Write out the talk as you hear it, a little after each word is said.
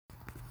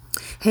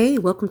Hey,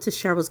 welcome to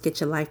Cheryl's Get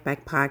Your Life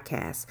Back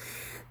podcast.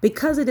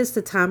 Because it is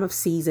the time of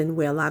season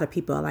where a lot of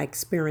people are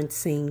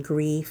experiencing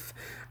grief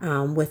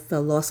with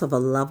the loss of a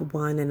loved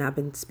one, and I've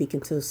been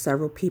speaking to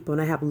several people,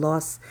 and I have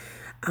lost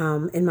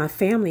in my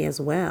family as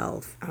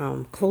well,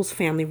 close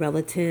family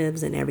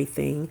relatives and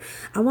everything.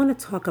 I want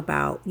to talk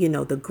about,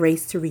 the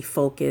grace to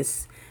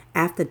refocus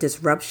after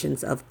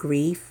disruptions of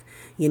grief,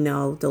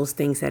 those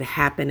things that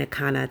happen to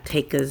kind of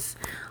take us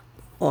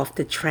off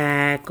the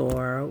track,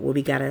 or where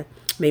we got to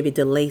maybe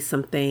delay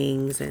some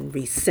things and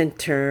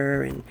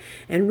recenter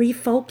and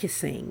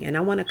refocusing. And I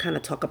want to kind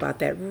of talk about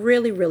that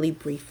really, really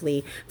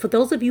briefly. For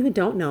those of you who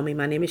don't know me,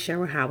 my name is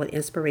Cheryl Howard,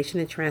 inspiration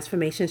and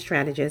transformation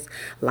strategist,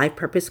 life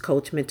purpose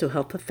coach, mental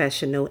health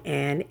professional,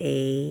 and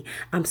a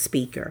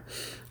speaker.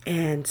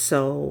 And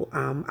so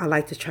I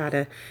like to try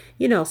to,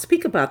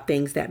 speak about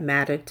things that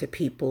matter to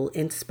people,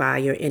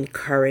 inspire,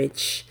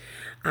 encourage,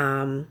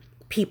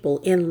 people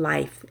in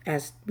life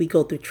as we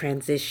go through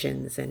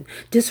transitions and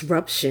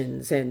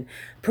disruptions and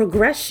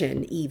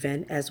progression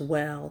even as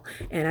well.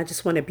 And I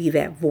just want to be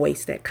that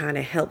voice that kind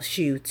of helps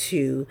you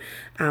to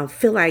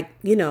feel like,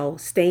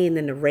 staying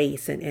in the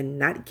race and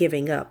not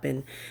giving up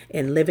and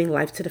living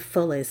life to the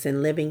fullest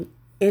and living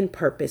in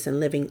purpose and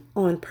living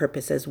on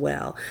purpose as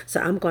well.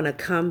 So I'm going to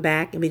come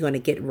back and we're going to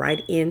get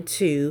right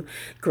into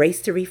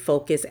grace to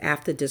refocus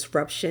after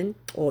disruption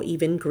or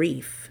even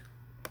grief.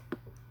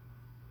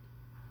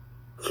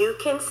 You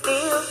can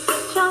still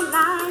get your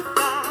life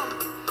back.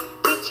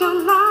 Get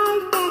your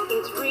life back.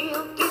 It's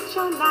real. Get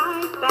your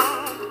life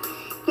back.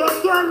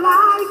 Get your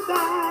life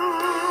back.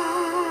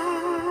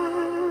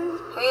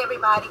 Hey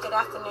everybody, good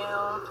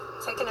afternoon.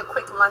 Taking a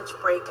quick lunch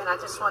break, and I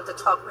just wanted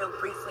to talk real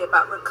briefly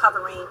about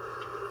recovering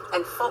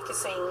and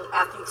focusing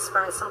after you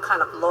experience some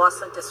kind of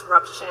loss or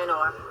disruption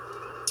or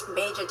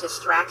major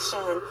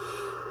distraction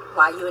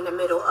while you're in the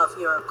middle of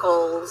your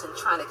goals and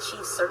trying to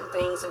achieve certain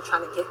things and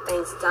trying to get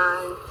things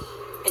done.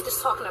 And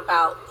just talking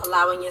about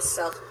allowing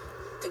yourself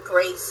the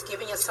grace,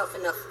 giving yourself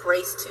enough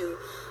grace to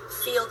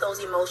feel those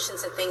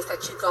emotions and things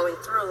that you're going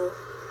through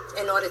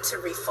in order to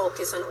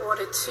refocus, in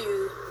order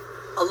to,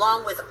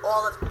 along with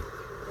all of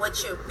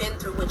what you've been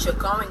through, what you're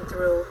going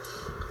through,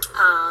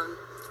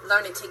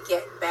 learning to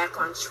get back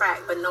on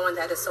track, but knowing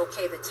that it's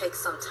okay to take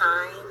some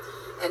time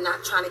and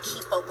not trying to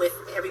keep up with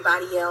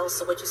everybody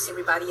else or what you see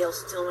everybody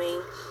else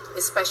doing,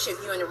 especially if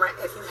you're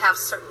if you have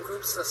certain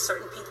groups or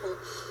certain people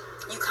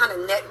you kind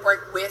of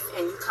network with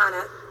and you kind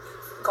of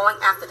going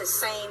after the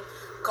same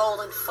goal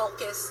and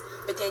focus,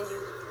 but then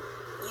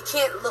you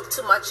can't look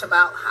too much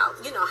about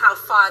how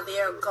far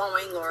they're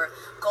going or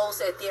goals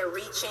that they're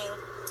reaching.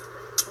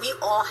 We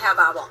all have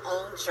our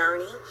own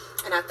journey,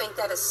 and I think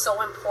that is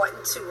so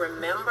important to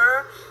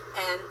remember.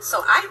 And so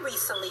I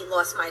recently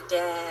lost my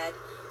dad,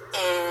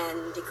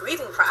 and the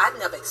grieving I'd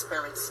never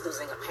experienced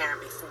losing a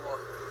parent before,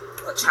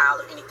 or a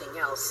child or anything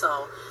else.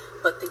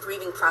 But the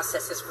grieving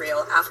process is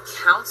real. I've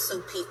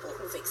counseled people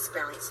who've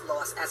experienced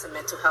loss as a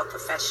mental health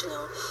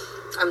professional,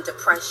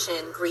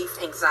 depression, grief,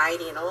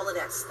 anxiety, and all of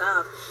that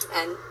stuff.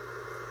 And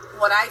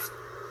what I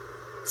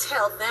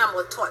tell them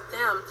or taught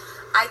them,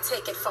 I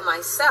take it for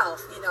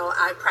myself.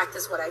 I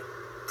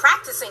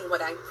practicing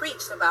what I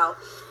preached about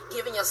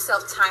giving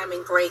yourself time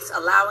and grace,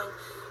 allowing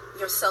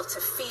yourself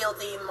to feel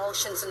the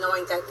emotions,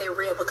 knowing that they're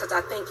real, because I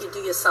think you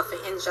do yourself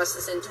an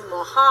injustice and do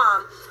more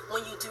harm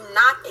when you do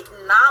not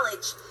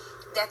acknowledge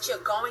that you're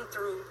going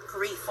through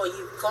grief or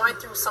you're going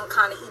through some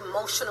kind of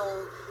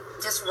emotional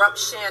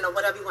disruption or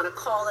whatever you want to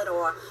call it,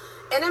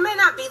 and it may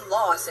not be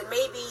loss, it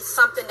may be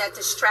something that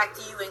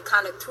distracted you and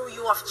kind of threw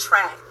you off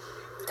track,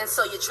 and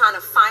so you're trying to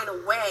find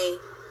a way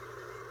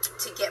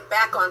to get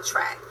back on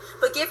track.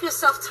 But give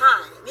yourself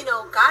time.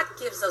 God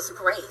gives us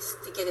grace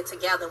to get it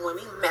together when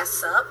we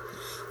mess up,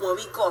 when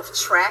we go off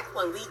track,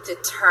 when we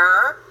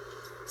deter.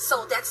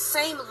 So that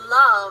same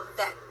love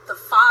that the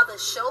Father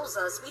shows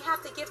us, we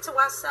have to give to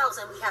ourselves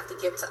and we have to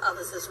give to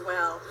others as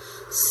well.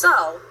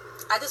 So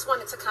I just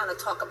wanted to kind of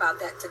talk about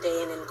that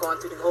today, and then going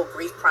through the whole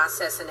grief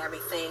process and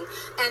everything.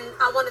 And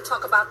I want to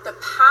talk about the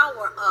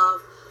power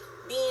of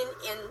being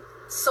in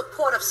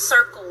supportive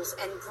circles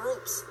and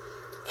groups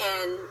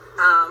and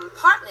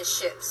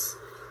partnerships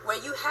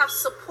where you have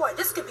support.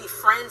 This could be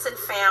friends and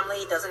family.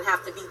 It doesn't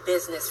have to be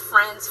business.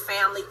 Friends,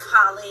 family,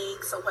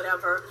 colleagues, or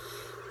whatever.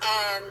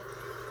 And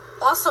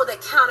also the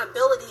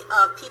accountability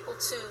of people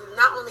to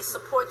not only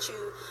support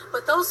you,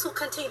 but those who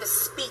continue to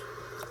speak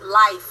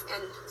life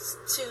and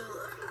to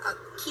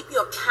keep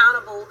you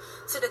accountable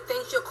to the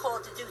things you're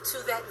called to do,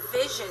 to that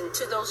vision,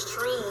 to those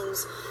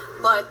dreams,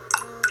 but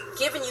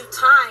giving you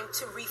time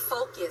to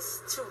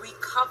refocus, to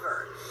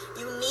recover.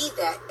 You need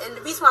that. And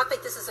the reason why I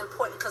think this is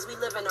important, because we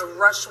live in a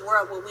rush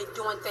world where we're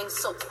doing things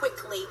so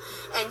quickly,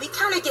 and we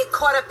kind of get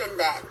caught up in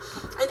that.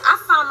 And I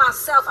found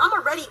myself, I'm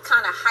already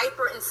kind of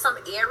hyper in some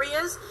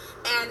areas,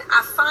 and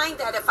I find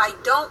that if I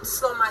don't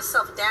slow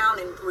myself down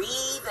and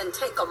breathe and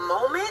take a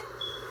moment,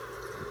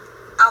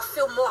 I'll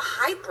feel more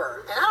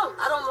hyper, and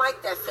I don't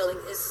like that feeling.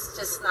 It's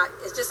just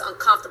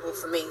uncomfortable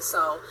for me.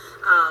 So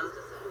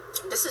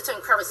this is to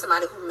encourage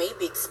somebody who may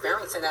be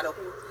experiencing that, or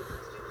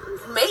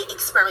who may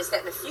experience that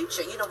in the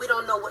future. We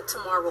don't know what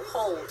tomorrow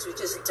holds. We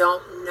just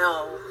don't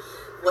know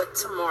what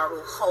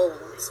tomorrow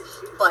holds.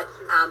 But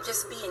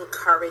just be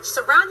encouraged.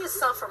 Surround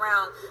yourself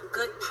around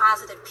good,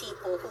 positive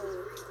people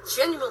who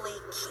genuinely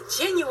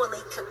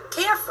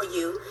care for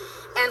you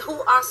and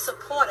who are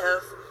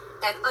supportive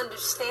and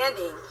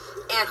understanding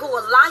and who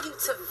allow you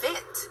to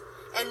vent.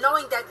 And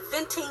knowing that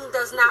venting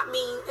does not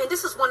mean, and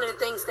this is one of the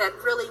things that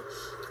really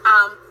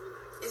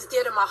is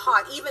dear to my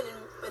heart, even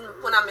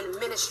when I'm in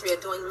ministry or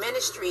doing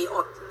ministry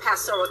or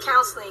pastoral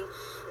counseling,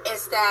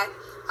 is that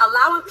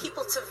allowing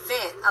people to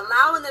vent,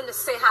 allowing them to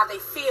say how they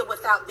feel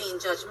without being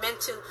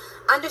judgmental,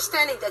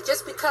 understanding that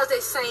just because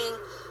they're saying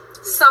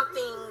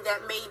something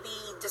that may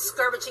be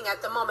discouraging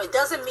at the moment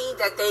doesn't mean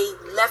that they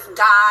left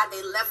God,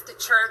 they left the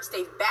church,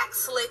 they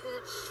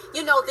backslidden.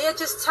 They're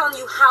just telling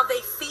you how they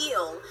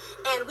feel.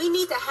 And we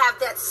need to have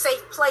that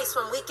safe place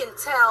when we can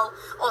tell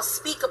or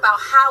speak about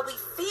how we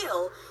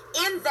feel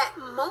in that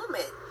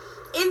moment.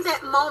 In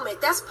that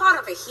moment, that's part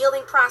of a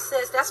healing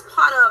process. That's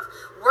part of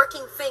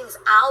working things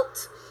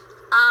out,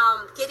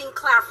 getting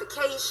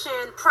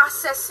clarification,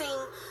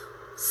 processing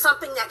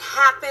something that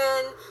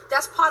happened.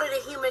 That's part of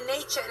the human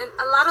nature. And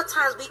a lot of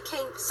times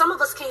some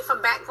of us came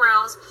from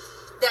backgrounds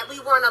that we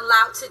weren't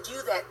allowed to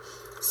do that.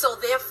 So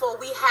therefore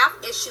we have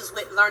issues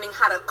with learning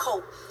how to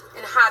cope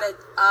and how to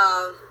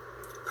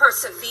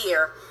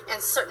persevere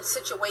in certain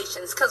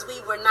situations because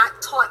we were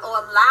not taught or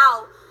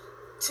allowed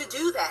to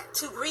do that,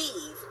 to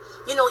grieve.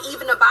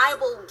 Even the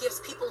Bible gives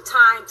people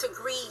time to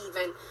grieve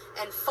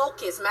and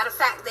focus. Matter of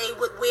fact, they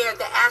would wear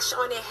the ash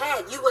on their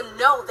head. You would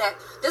know that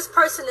this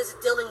person is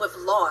dealing with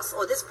loss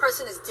or this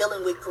person is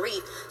dealing with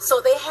grief.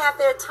 So they have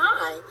their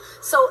time.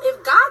 So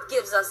if God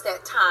gives us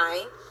that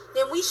time,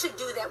 then we should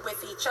do that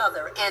with each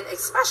other and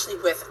especially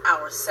with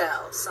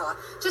ourselves. So I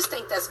just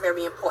think that's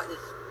very important.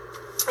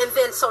 And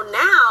then so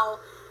now,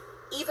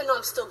 even though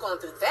I'm still going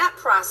through that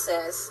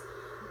process,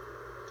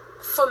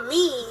 for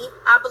me,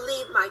 I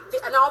believe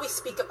and I always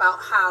speak about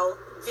how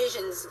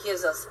visions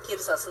gives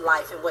us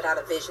life, and without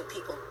a vision,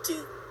 people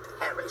do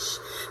perish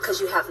because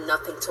you have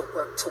nothing to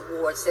work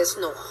towards. There's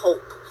no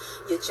hope.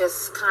 You're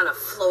just kind of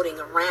floating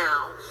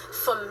around.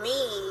 For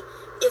me,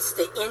 it's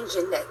the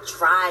engine that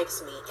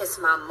drives me. It's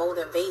my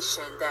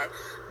motivation that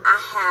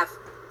I have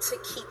to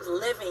keep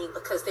living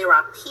because there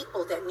are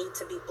people that need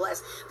to be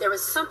blessed. There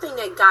is something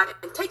that God,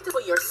 and take this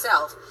for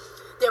yourself.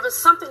 There is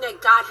something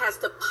that God has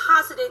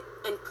deposited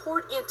and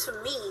poured into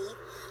me,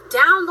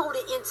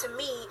 downloaded into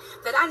me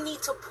that I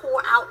need to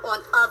pour out on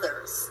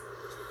others.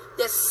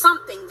 There's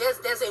something,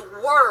 there's a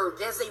word,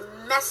 there's a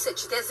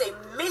message, there's a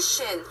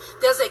mission,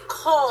 there's a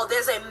call,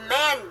 there's a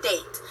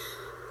mandate.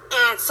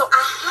 And so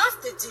I have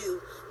to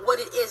do what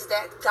it is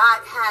that God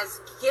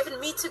has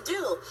given me to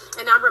do.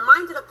 And I'm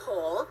reminded of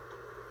Paul.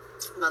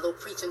 My little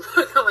preaching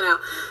coming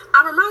out.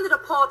 I'm reminded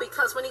of Paul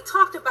because when he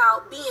talked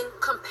about being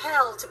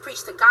compelled to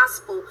preach the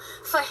gospel,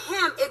 for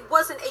him it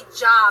wasn't a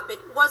job. He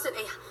wasn't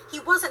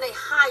a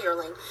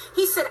hireling.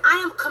 He said,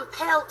 I am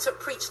compelled to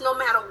preach no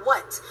matter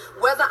what,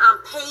 whether I'm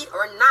paid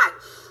or not.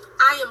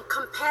 I am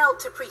compelled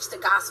to preach the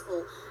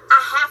gospel.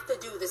 I have to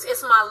do this.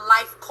 It's my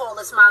life call.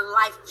 It's my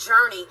life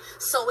journey.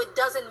 So it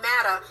doesn't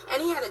matter.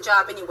 And he had a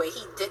job anyway.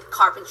 He did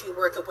carpentry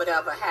work or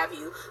whatever have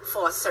you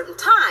for a certain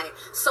time.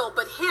 So,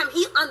 but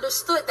he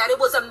understood that it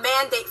was a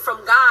mandate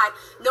from God.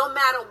 No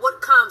matter what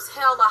comes,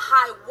 hell or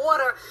high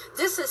water,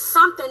 this is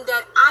something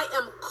that I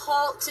am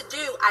called to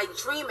do. I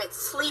dream it,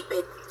 sleep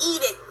it,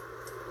 eat it,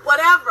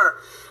 whatever.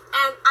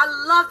 And I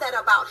love that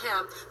about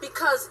him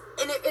because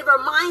it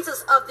reminds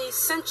us of the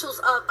essentials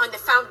of and the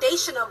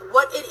foundation of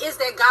what it is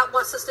that God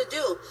wants us to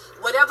do.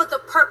 Whatever the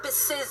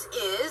purpose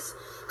is,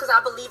 because I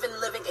believe in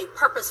living a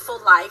purposeful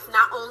life,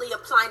 not only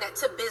applying that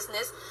to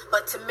business,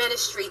 but to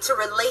ministry, to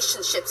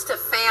relationships, to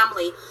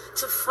family,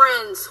 to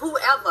friends,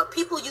 whoever,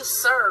 people you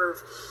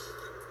serve.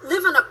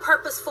 Living a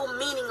purposeful,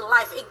 meaning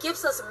life, it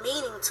gives us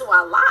meaning to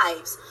our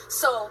lives.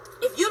 So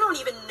if you don't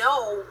even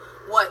know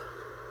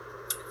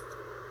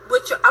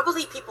I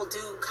believe people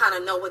do kind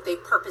of know what their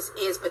purpose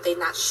is, but they're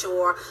not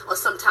sure. Or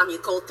sometimes you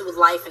go through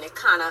life and it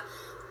kind of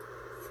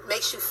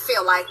makes you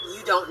feel like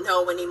you don't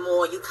know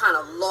anymore. You kind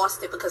of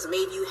lost it because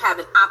maybe you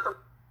haven't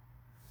operated.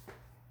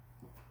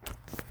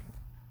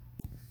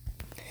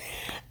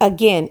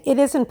 Again, it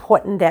is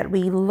important that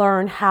we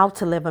learn how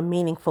to live a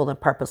meaningful and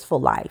purposeful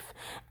life.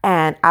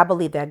 And I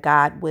believe that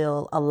God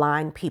will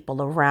align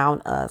people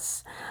around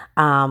us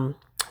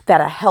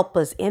that'll help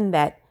us in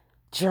that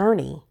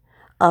journey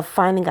of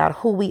finding out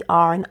who we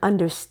are and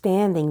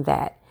understanding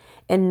that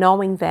and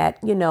knowing that,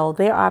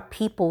 there are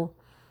people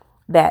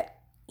that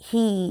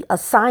he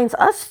assigns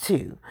us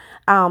to.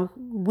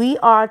 We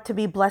are to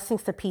be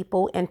blessings to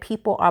people and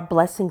people are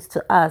blessings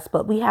to us,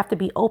 but we have to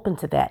be open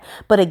to that.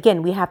 But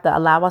again, we have to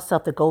allow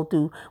ourselves to go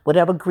through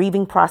whatever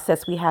grieving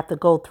process we have to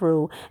go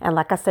through. And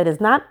like I said,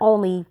 it's not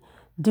only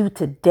due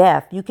to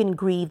death. You can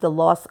grieve the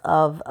loss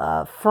of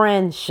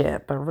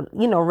friendship, or,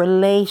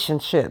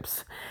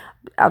 relationships,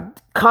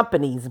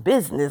 companies,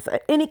 business,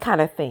 any kind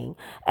of thing,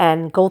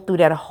 and go through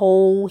that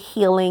whole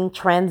healing,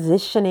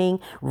 transitioning,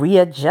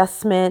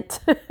 readjustment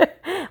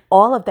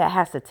all of that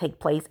has to take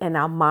place in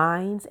our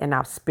minds and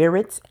our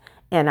spirits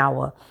and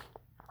our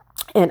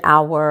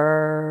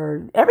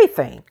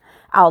everything,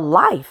 our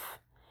life.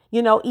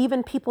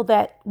 Even people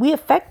that we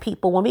affect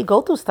people when we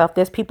go through stuff,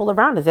 there's people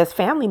around us, there's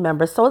family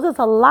members. So there's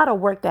a lot of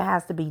work that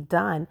has to be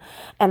done.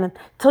 And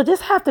so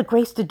just have the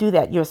grace to do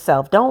that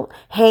yourself. Don't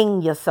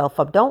hang yourself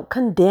up. Don't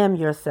condemn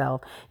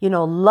yourself.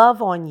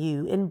 Love on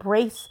you.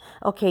 Embrace,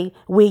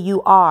 where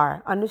you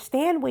are.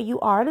 Understand where you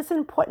are. It is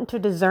important to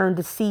discern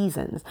the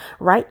seasons,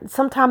 right?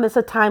 Sometimes it's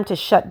a time to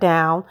shut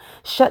down,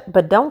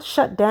 but don't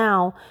shut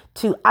down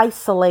to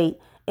isolate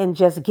and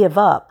just give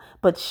up,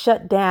 but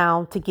shut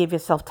down to give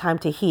yourself time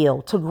to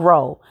heal, to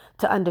grow,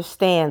 to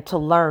understand, to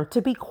learn,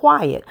 to be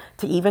quiet,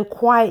 to even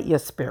quiet your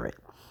spirit,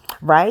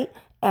 right?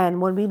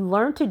 And when we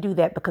learn to do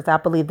that, because I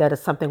believe that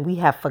is something we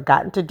have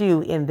forgotten to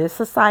do in this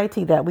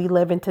society that we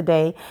live in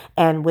today,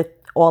 and with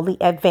all the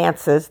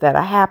advances that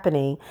are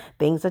happening,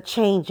 things are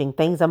changing,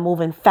 things are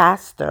moving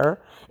faster.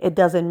 It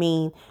doesn't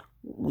mean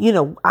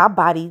our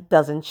body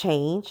doesn't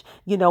change.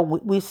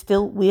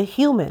 We're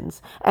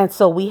humans. And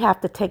so we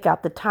have to take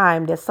out the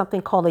time. There's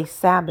something called a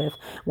Sabbath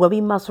where we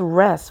must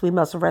rest. We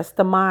must rest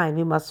the mind.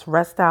 We must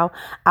rest our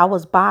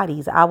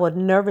bodies, our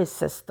nervous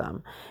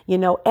system.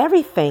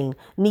 Everything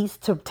needs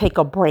to take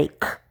a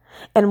break.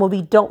 And when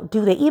we don't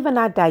do that, even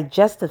our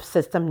digestive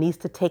system needs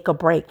to take a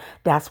break.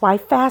 That's why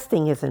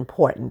fasting is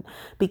important,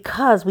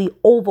 because we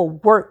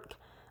overwork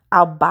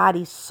our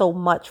bodies so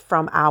much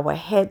from our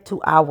head to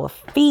our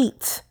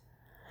feet.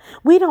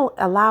 We don't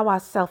allow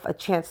ourselves a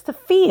chance to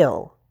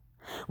feel.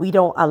 We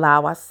don't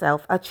allow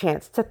ourselves a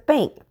chance to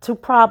think, to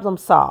problem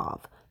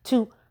solve,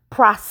 to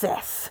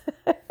process.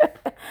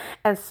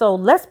 And so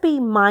let's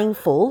be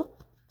mindful.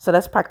 So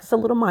let's practice a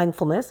little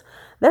mindfulness.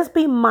 Let's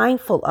be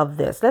mindful of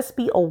this. Let's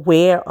be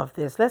aware of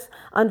this. Let's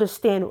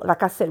understand,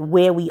 like I said,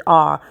 where we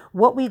are,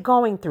 what we're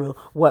going through,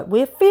 what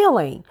we're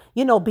feeling.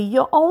 Be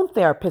your own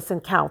therapist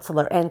and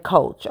counselor and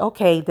coach.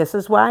 Okay, this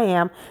is where I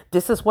am.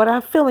 This is what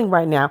I'm feeling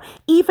right now.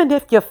 Even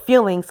if your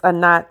feelings are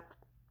not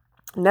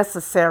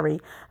necessary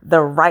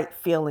the right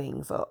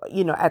feelings, or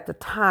at the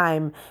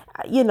time,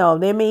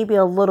 they may be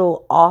a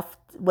little off,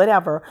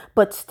 whatever,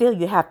 but still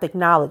you have to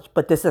acknowledge,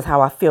 but this is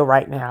how I feel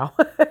right now.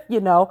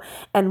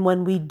 And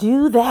when we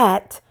do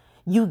that,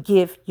 you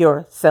give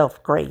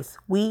yourself grace.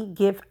 We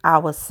give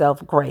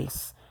ourselves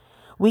grace.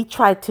 We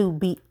try to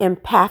be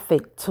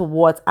empathic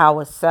towards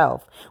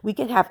ourselves. We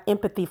can have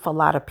empathy for a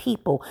lot of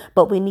people,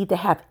 but we need to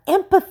have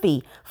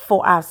empathy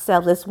for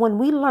ourselves. It's when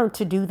we learn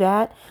to do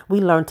that,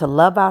 we learn to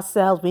love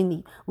ourselves.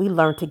 We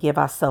learn to give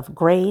ourselves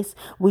grace.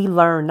 We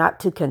learn not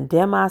to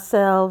condemn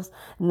ourselves,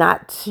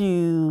 not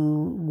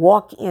to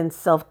walk in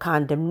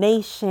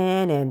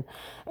self-condemnation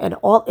and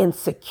all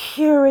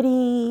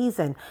insecurities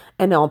and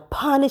on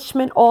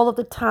punishment all of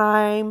the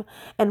time.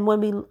 And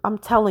I'm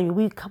telling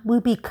you, we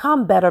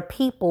become better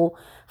people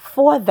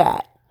for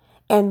that.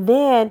 And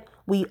then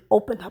we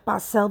open up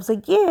ourselves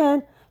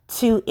again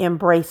to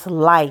embrace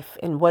life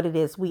and what it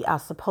is we are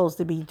supposed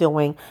to be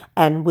doing.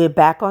 And we're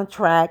back on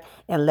track,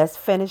 and let's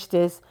finish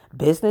this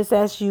business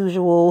as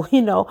usual,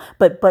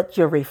 but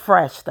you're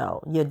refreshed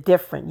though. You're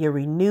different. You're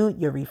renewed,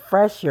 you're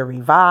refreshed, you're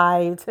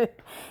revived,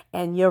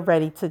 and you're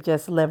ready to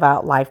just live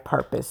out life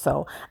purpose.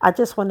 So I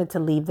just wanted to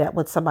leave that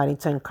with somebody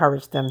to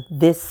encourage them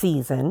this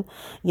season.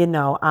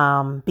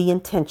 Be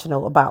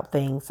intentional about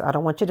things. I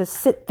don't want you to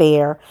sit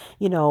there,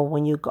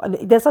 when you go.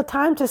 There's a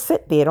time to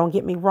sit there, don't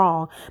get me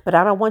wrong, but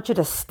I don't want you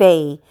to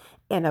stay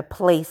in a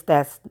place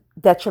that's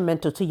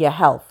detrimental to your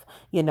health.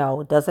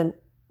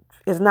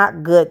 It's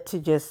not good to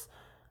just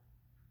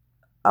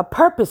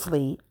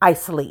purposely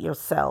isolate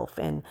yourself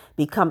and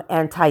become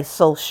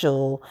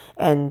antisocial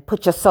and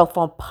put yourself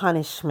on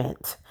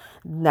punishment.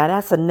 Now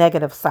that's a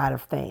negative side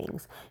of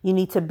things. You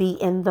need to be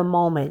in the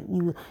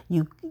moment.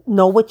 You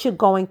know what you're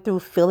going through,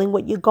 feeling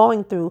what you're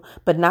going through,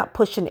 but not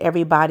pushing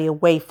everybody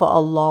away for a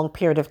long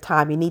period of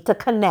time. You need to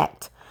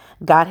connect.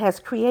 God has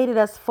created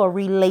us for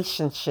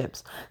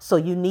relationships. So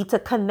you need to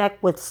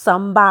connect with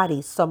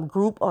somebody, some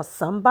group or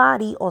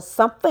somebody or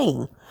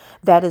something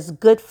that is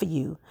good for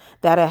you,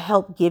 that'll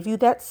help give you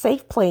that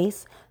safe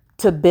place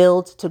to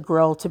build, to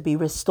grow, to be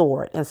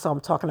restored. And so I'm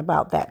talking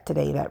about that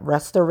today, that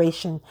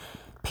restoration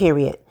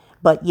period.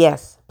 But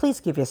yes, please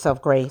give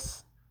yourself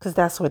grace, because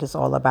that's what it's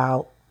all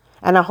about.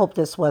 And I hope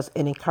this was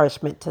an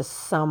encouragement to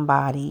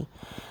somebody,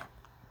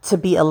 to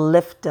be a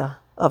lifter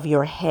of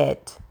your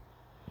head,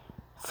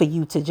 for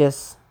you to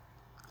just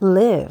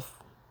live,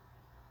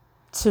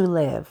 to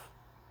live.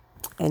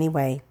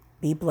 Anyway,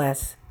 be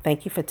blessed.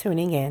 Thank you for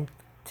tuning in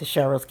to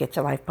Cheryl's Get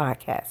Your Life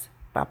podcast.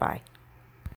 Bye-bye.